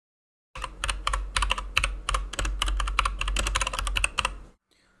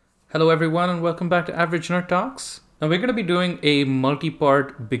Hello everyone and welcome back to Average Nerd Talks. Now we're going to be doing a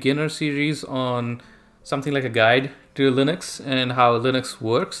multi-part beginner series on something like a guide to Linux and how Linux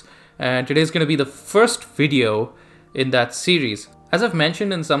works. And today's going to be the first video in that series. As I've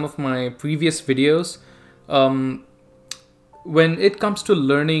mentioned in some of my previous videos, when it comes to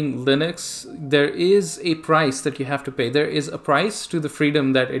learning Linux, there is a price that you have to pay. There is a price to the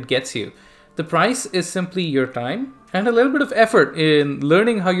freedom that it gets you. The price is simply your time and a little bit of effort in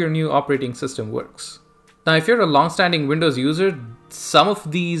learning how your new operating system works. Now, if you're a long-standing Windows user, some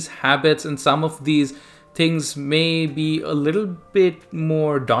of these habits and some of these things may be a little bit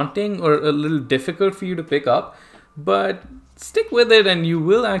more daunting or a little difficult for you to pick up, but stick with it and you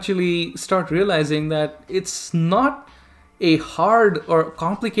will actually start realizing that it's not a hard or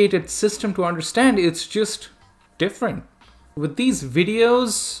complicated system to understand. It's just different. With these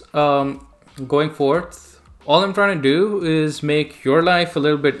videos going forth, all I'm trying to do is make your life a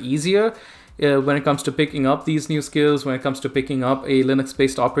little bit easier when it comes to picking up these new skills, when it comes to picking up a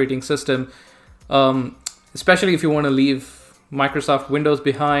Linux-based operating system, especially if you want to leave Microsoft Windows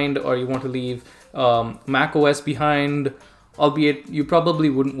behind or you want to leave Mac OS behind, albeit you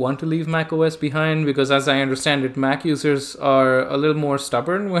probably wouldn't want to leave Mac OS behind because, as I understand it, Mac users are a little more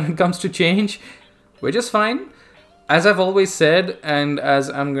stubborn when it comes to change, which is fine. As I've always said, and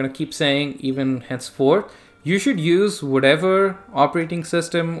as I'm going to keep saying even henceforth, you should use whatever operating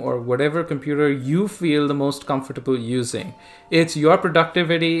system or whatever computer you feel the most comfortable using. It's your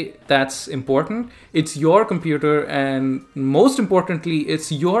productivity that's important. It's your computer, and most importantly,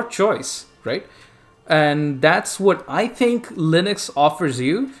 it's your choice, right? And that's what I think Linux offers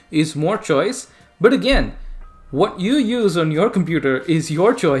you, is more choice. But again, what you use on your computer is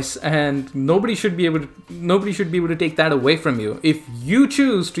your choice, and nobody should be able to take that away from you. If you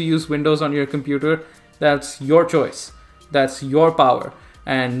choose to use Windows on your computer, that's your choice. That's your power.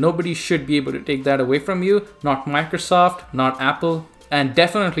 And nobody should be able to take that away from you. Not Microsoft, not Apple, and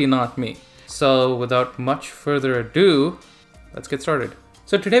definitely not me. So without much further ado, let's get started.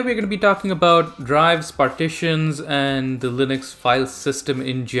 So today we're going to be talking about drives, partitions, and the Linux file system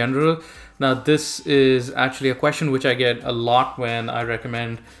in general. Now this is actually a question which I get a lot when I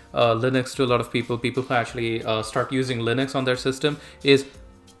recommend Linux to a lot of people who actually start using Linux on their system, is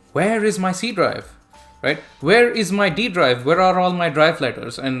where is my C drive? Right? Where is my D drive? Where are all my drive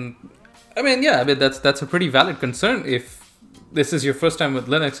letters? And that's a pretty valid concern if this is your first time with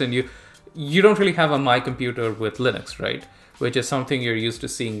Linux and you don't really have a My Computer with Linux, right? Which is something you're used to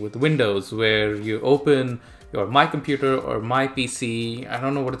seeing with Windows, where you open your My Computer or My PC, I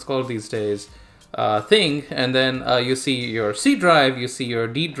don't know what it's called these days, thing, and then you see your C drive, you see your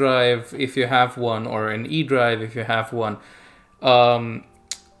D drive if you have one, or an E drive if you have one.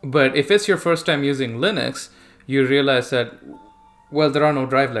 But if it's your first time using Linux, you realize that, well, there are no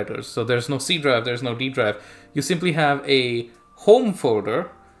drive letters. So there's no C drive, there's no D drive. You simply have a home folder,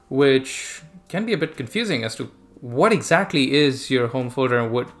 which can be a bit confusing as to what exactly is your home folder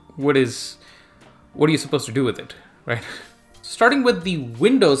and what are you supposed to do with it, right? Starting with the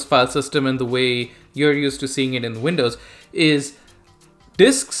Windows file system and the way you're used to seeing it in Windows is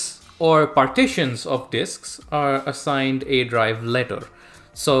disks or partitions of disks are assigned a drive letter.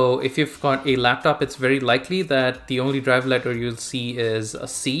 So if you've got a laptop, it's very likely that the only drive letter you'll see is a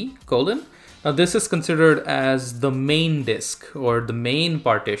C:. Now this is considered as the main disk or the main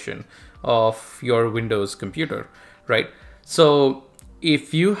partition of your Windows computer, right? So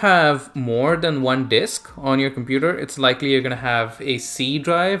if you have more than one disk on your computer, it's likely you're going to have a C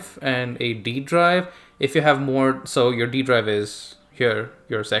drive and a D drive. If you have more, so your D drive is here,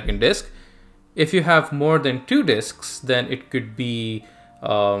 your second disk. If you have more than two disks, then it could be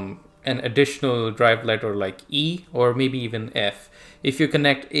an additional drive letter like E or maybe even F. If you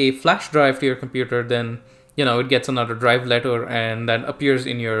connect a flash drive to your computer, then it gets another drive letter and that appears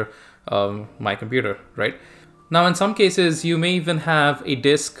in your My Computer, right? Now in some cases you may even have a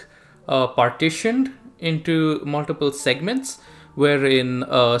disk partitioned into multiple segments, wherein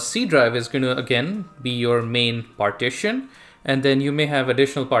a C drive is going to again be your main partition, and then you may have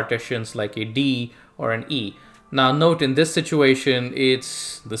additional partitions like a D or an E. Now note, in this situation,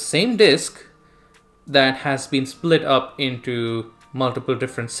 it's the same disk that has been split up into multiple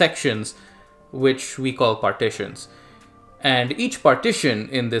different sections, which we call partitions. And each partition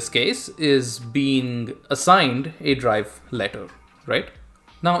in this case is being assigned a drive letter, right?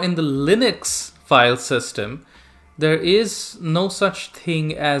 Now in the Linux file system, there is no such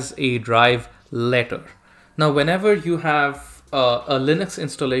thing as a drive letter. Now whenever you have a Linux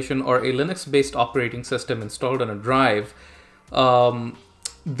installation or a Linux-based operating system installed on a drive,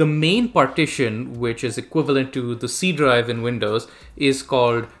 the main partition, which is equivalent to the C drive in Windows, is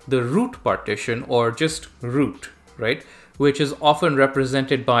called the root partition, or just root, right? Which is often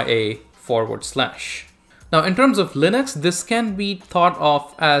represented by a /. Now, in terms of Linux, this can be thought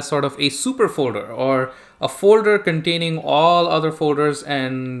of as sort of a super folder, or a folder containing all other folders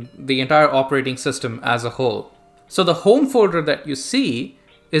and the entire operating system as a whole. So the home folder that you see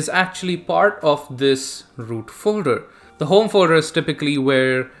is actually part of this root folder. The home folder is typically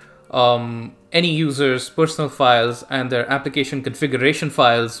where any user's personal files and their application configuration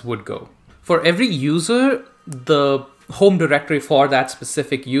files would go. For every user, the home directory for that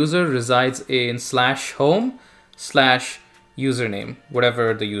specific user resides in /home/username,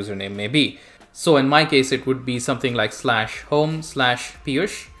 whatever the username may be. So in my case, it would be something like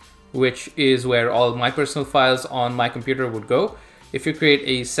 /home/Piyush, which is where all my personal files on my computer would go. If you create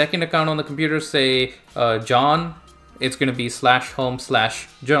a second account on the computer, say John, it's going to be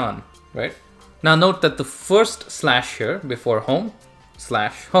 /home/John, right? Now note that the first slash here before home,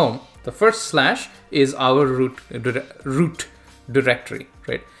 /home, the first slash is our root directory,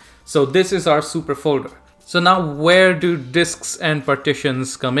 right? So this is our super folder. So now where do disks and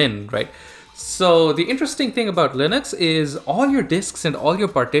partitions come in, right? So the interesting thing about Linux is all your disks and all your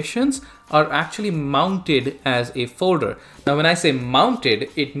partitions are actually mounted as a folder. Now, when I say mounted,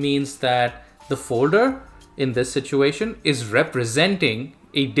 it means that the folder in this situation is representing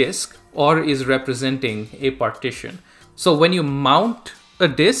a disk or is representing a partition. So when you mount a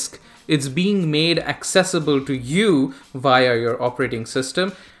disk, it's being made accessible to you via your operating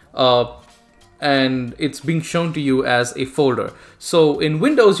system, and it's being shown to you as a folder. So in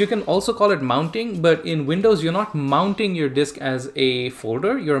Windows, you can also call it mounting, but in Windows, you're not mounting your disk as a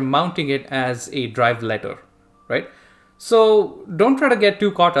folder, you're mounting it as a drive letter, right? So don't try to get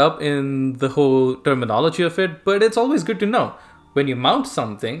too caught up in the whole terminology of it, but it's always good to know. When you mount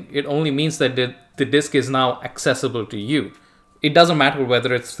something, it only means that the disk is now accessible to you. It doesn't matter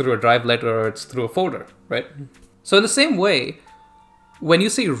whether it's through a drive letter or it's through a folder, right? So in the same way, when you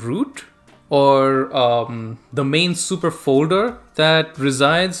say root, or the main super folder that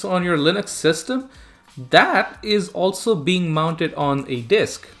resides on your Linux system, that is also being mounted on a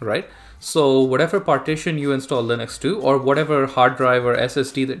disk, right? So whatever partition you install Linux to, or whatever hard drive or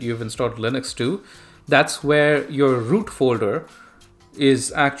SSD that you've installed Linux to, that's where your root folder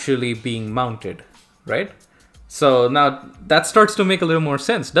is actually being mounted, right? So now that starts to make a little more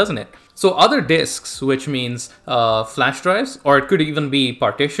sense, doesn't it? So other disks, which means flash drives, or it could even be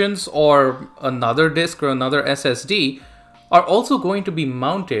partitions or another disk or another SSD, are also going to be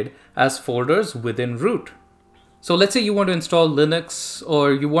mounted as folders within root. So let's say you want to install Linux,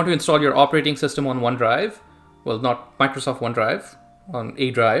 or you want to install your operating system on OneDrive. Well, not Microsoft OneDrive, on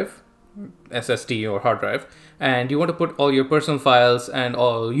a drive, SSD or hard drive. And you want to put all your personal files and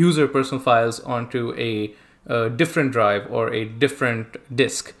all user personal files onto a different drive or a different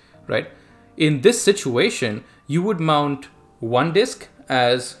disk, right? In this situation, you would mount one disk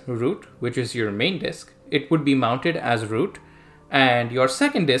as root, which is your main disk. It would be mounted as root. And your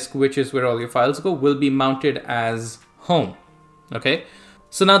second disk, which is where all your files go, will be mounted as home, okay?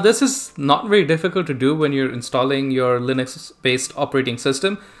 So now this is not very difficult to do when you're installing your Linux-based operating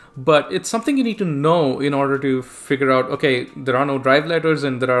system, but it's something you need to know in order to figure out, okay, there are no drive letters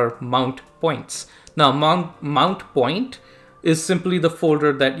and there are mount points. Now, mount point is simply the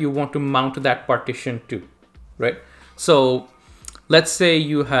folder that you want to mount that partition to, right? So let's say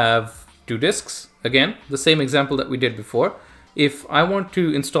you have two disks. Again, the same example that we did before. If I want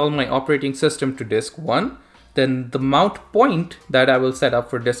to install my operating system to disk 1, then the mount point that I will set up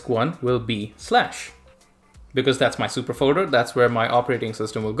for disk 1 will be /, because that's my super folder. That's where my operating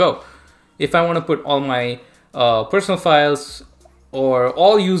system will go. If I want to put all my personal files or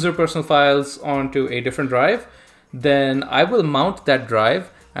all user personal files onto a different drive, then I will mount that drive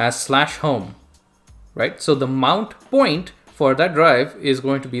as /home, right? So the mount point for that drive is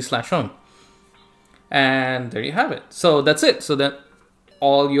going to be /home. And there you have it. So that's it. So that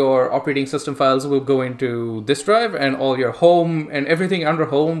all your operating system files will go into this drive, and all your home and everything under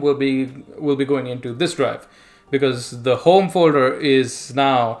home will be going into this drive, because the home folder is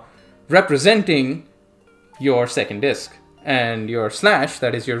now representing your second disk, and your /,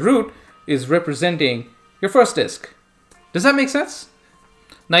 that is your root, is representing your first disk. Does that make sense?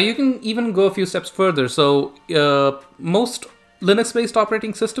 Now you can even go a few steps further. So most Linux-based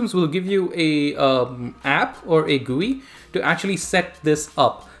operating systems will give you a app or a GUI to actually set this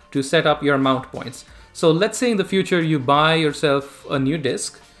up, to set up your mount points. So let's say in the future you buy yourself a new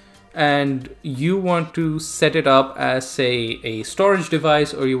disk and you want to set it up as, say, a storage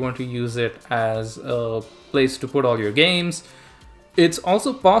device, or you want to use it as a place to put all your games. It's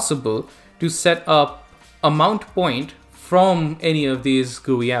also possible to set up a mount point from any of these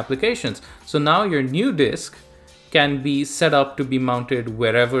GUI applications. So now your new disk can be set up to be mounted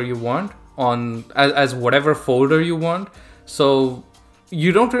wherever you want on as whatever folder you want. So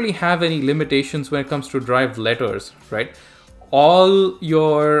you don't really have any limitations when it comes to drive letters, right? All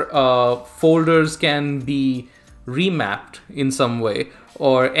your folders can be remapped in some way,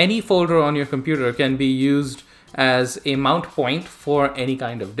 or any folder on your computer can be used as a mount point for any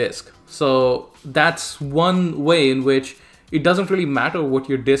kind of disk. So that's one way in which it doesn't really matter what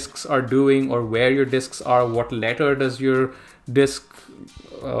your disks are doing or where your disks are, what letter does your disk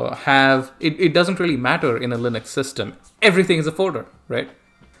have. It doesn't really matter in a Linux system. Everything is a folder, right?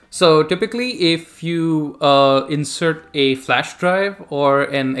 So typically, if you insert a flash drive or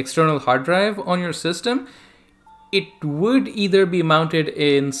an external hard drive on your system, it would either be mounted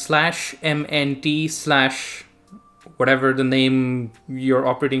in /mnt/ whatever the name your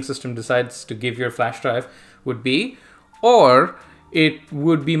operating system decides to give your flash drive would be, or it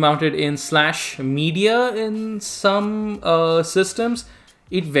would be mounted in /media in some systems.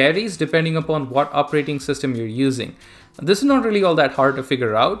 It varies depending upon what operating system you're using. This is not really all that hard to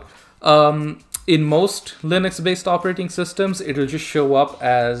figure out. In most Linux-based operating systems, it'll just show up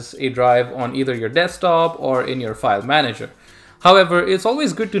as a drive on either your desktop or in your file manager. However, it's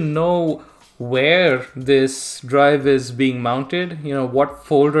always good to know where this drive is being mounted. You know, what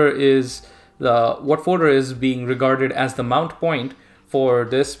folder is being regarded as the mount point for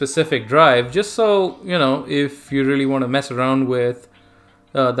this specific drive, just so, you know, if you really want to mess around with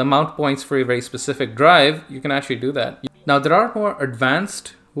the mount points for a very specific drive, you can actually do that. Now, there are more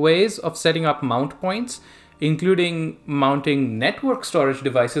advanced ways of setting up mount points, including mounting network storage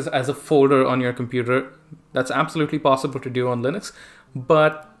devices as a folder on your computer. That's absolutely possible to do on Linux,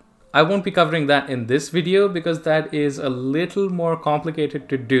 but I won't be covering that in this video because that is a little more complicated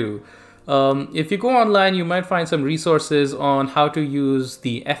to do. If you go online, you might find some resources on how to use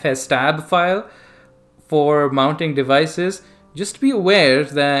the fstab file for mounting devices. Just be aware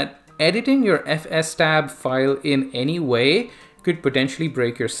that editing your fstab file in any way could potentially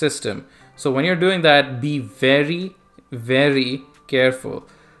break your system. So when you're doing that, be very, very careful.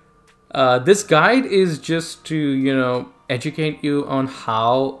 This guide is just to, you know, educate you on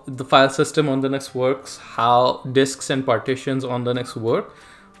how the file system on Linux works, how disks and partitions on Linux work.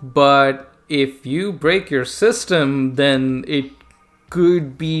 But if you break your system, then it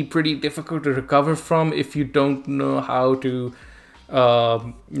could be pretty difficult to recover from if you don't know how to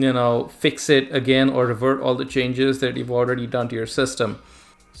you know, fix it again or revert all the changes that you've already done to your system.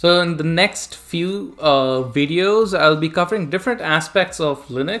 So in the next few videos, I'll be covering different aspects of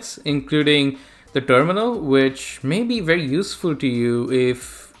Linux, including the terminal, which may be very useful to you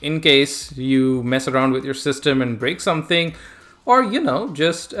if, in case you mess around with your system and break something, or, you know,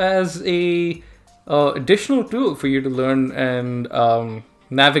 just as a additional tool for you to learn and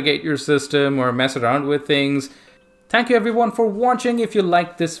navigate your system or mess around with things. Thank you everyone for watching. If you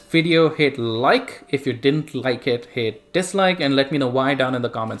liked this video, hit like. If you didn't like it, hit dislike, and let me know why down in the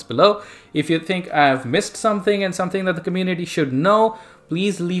comments below. If you think I've missed something and something that the community should know,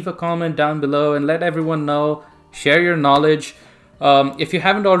 please leave a comment down below and let everyone know. Share your knowledge. If you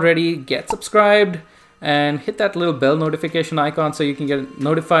haven't already, get subscribed and hit that little bell notification icon so you can get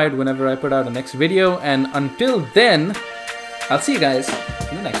notified whenever I put out a next video. And until then, I'll see you guys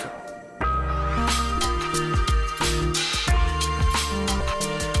in the next one.